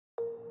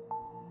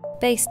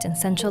Based in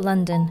central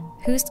London,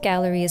 Hus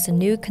Gallery is a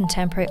new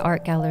contemporary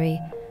art gallery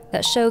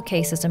that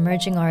showcases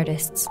emerging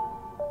artists.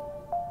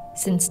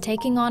 Since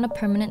taking on a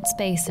permanent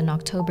space in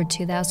October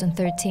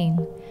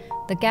 2013,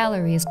 the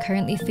gallery is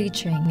currently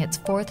featuring its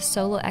fourth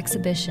solo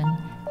exhibition,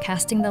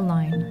 Casting the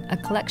Line, a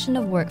collection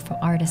of work from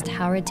artist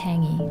Howard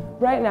Tangye.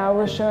 Right now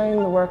we're showing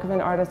the work of an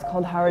artist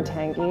called Howard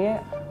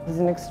Tangye. He's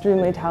an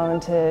extremely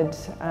talented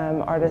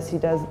artist. He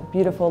does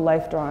beautiful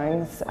life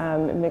drawings,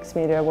 mixed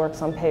media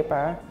works on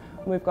paper.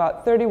 We've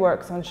got 30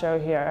 works on show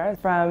here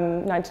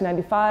from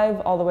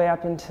 1995 all the way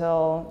up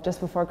until just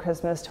before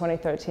Christmas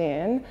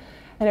 2013.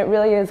 And it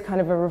really is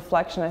kind of a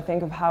reflection, I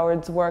think, of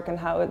Howard's work and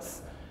how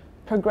it's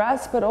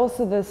progressed, but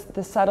also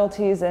the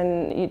subtleties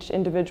in each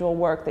individual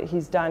work that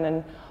he's done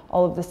and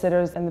all of the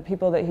sitters and the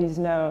people that he's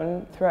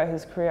known throughout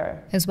his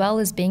career. As well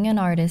as being an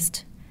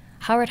artist,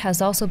 Howard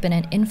has also been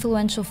an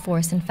influential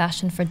force in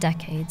fashion for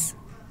decades.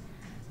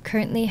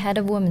 Currently head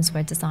of women's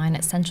wear design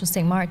at Central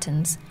St.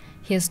 Martin's,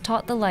 he has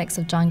taught the likes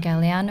of John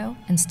Galliano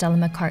and Stella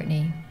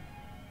McCartney.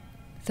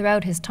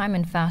 Throughout his time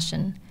in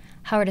fashion,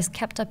 Howard has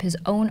kept up his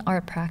own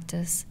art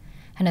practice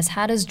and has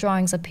had his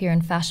drawings appear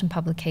in fashion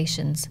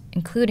publications,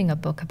 including a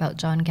book about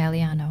John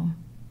Galliano.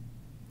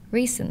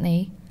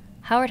 Recently,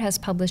 Howard has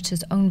published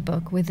his own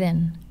book,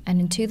 Within,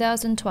 and in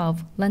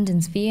 2012,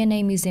 London's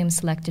V&A Museum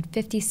selected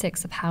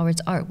 56 of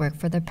Howard's artwork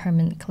for their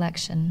permanent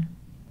collection.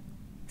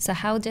 So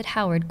how did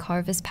Howard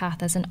carve his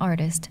path as an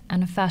artist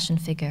and a fashion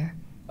figure?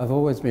 I've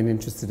always been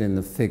interested in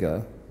the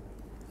figure,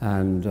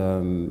 and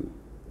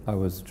I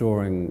was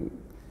drawing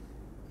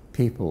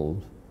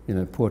people,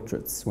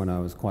 portraits when I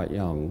was quite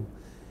young.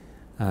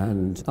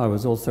 And I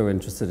was also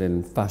interested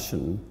in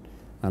fashion,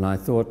 and I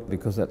thought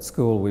because at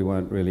school we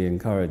weren't really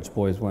encouraged,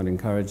 boys weren't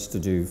encouraged to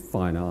do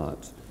fine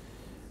art,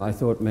 I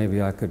thought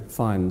maybe I could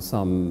find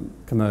some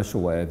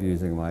commercial way of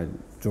using my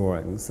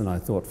drawings, and I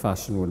thought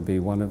fashion would be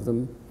one of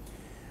them.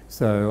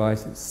 So I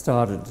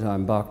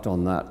embarked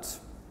on that,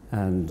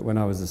 and when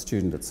I was a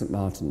student at St.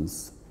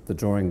 Martin's, the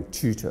drawing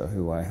tutor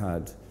who I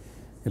had,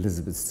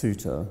 Elizabeth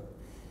Souter,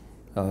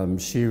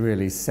 she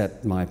really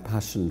set my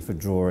passion for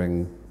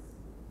drawing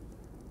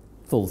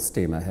full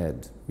steam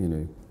ahead.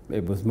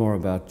 It was more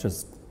about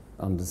just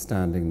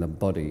understanding the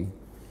body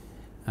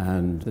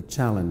and the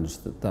challenge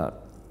that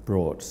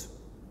brought,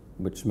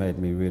 which made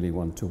me really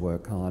want to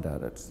work hard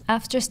at it.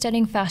 After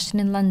studying fashion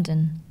in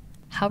London,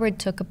 Howard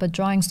took up a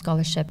drawing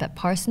scholarship at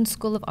Parsons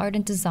School of Art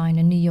and Design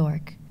in New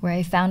York, where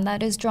he found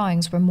that his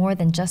drawings were more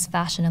than just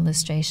fashion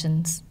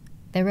illustrations.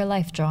 They were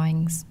life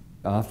drawings.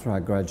 After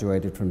I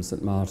graduated from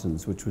St.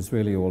 Martin's, which was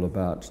really all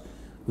about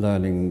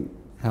learning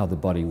how the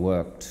body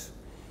worked,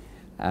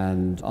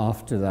 and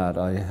after that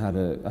I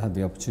had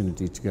the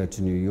opportunity to go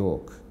to New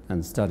York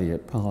and study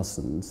at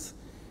Parsons.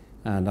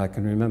 And I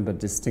can remember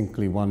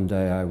distinctly one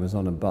day I was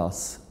on a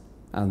bus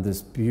and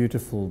this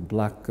beautiful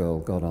black girl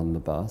got on the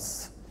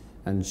bus,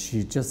 and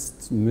she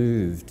just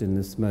moved in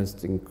this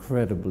most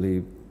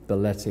incredibly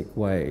balletic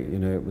way.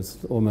 It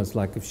was almost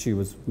like if she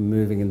was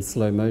moving in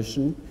slow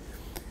motion.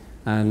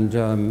 And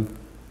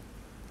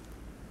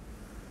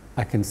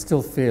I can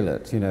still feel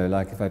it,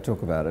 like if I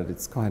talk about it,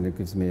 it's kind of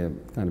gives me a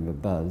kind of a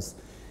buzz.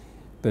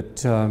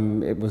 But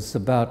it was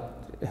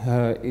about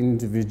her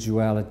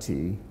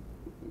individuality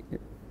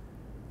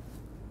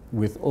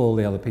with all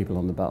the other people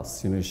on the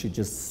bus. She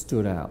just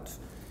stood out.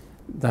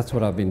 That's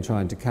what I've been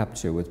trying to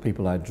capture with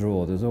people I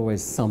draw. There's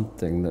always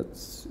something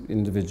that's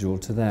individual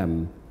to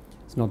them.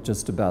 It's not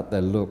just about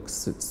their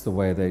looks, it's the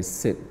way they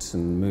sit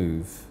and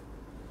move.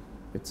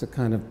 It's a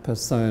kind of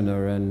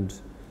persona and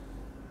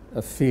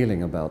a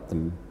feeling about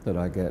them that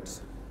I get.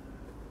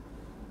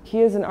 He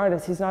is an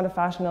artist, he's not a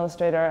fashion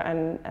illustrator,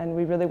 and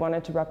we really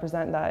wanted to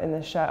represent that in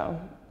the show.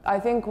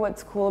 I think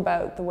what's cool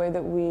about the way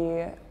that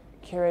we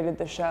curated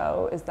the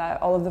show is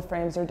that all of the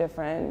frames are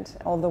different,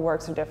 all of the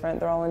works are different,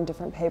 they're all in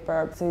different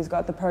paper. So he's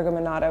got the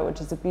Pergaminata, which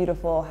is a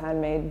beautiful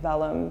handmade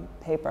vellum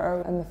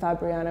paper, and the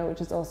Fabriano,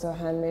 which is also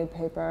handmade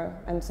paper.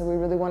 And so we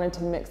really wanted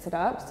to mix it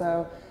up,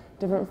 so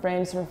different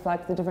frames to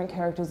reflect the different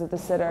characters of the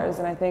sitters.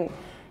 And I think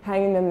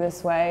hanging them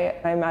this way,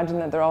 I imagine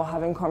that they're all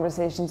having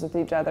conversations with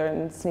each other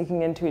and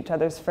sneaking into each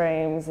other's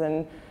frames,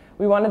 and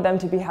we wanted them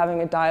to be having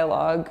a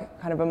dialogue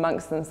kind of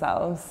amongst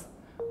themselves,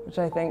 which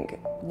I think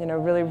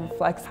really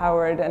reflects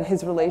Howard and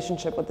his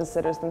relationship with the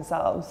sitters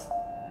themselves.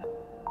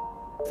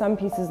 Some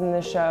pieces in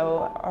this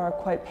show are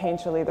quite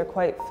painterly, they're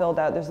quite filled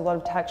out, there's a lot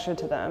of texture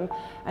to them,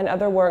 and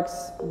other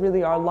works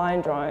really are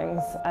line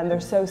drawings, and they're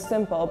so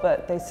simple,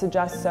 but they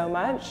suggest so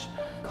much.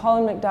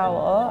 Colin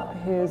McDowell,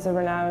 who's a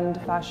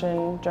renowned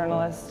fashion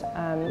journalist,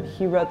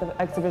 he wrote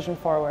the exhibition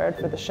foreword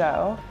for the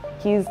show.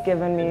 He's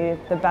given me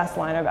the best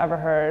line I've ever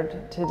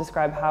heard to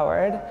describe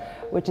Howard,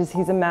 which is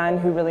he's a man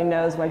who really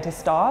knows when to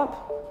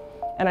stop.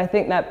 And I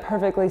think that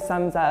perfectly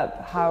sums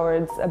up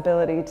Howard's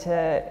ability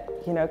to,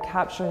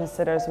 capture his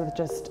sitters with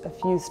just a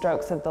few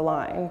strokes of the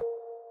line.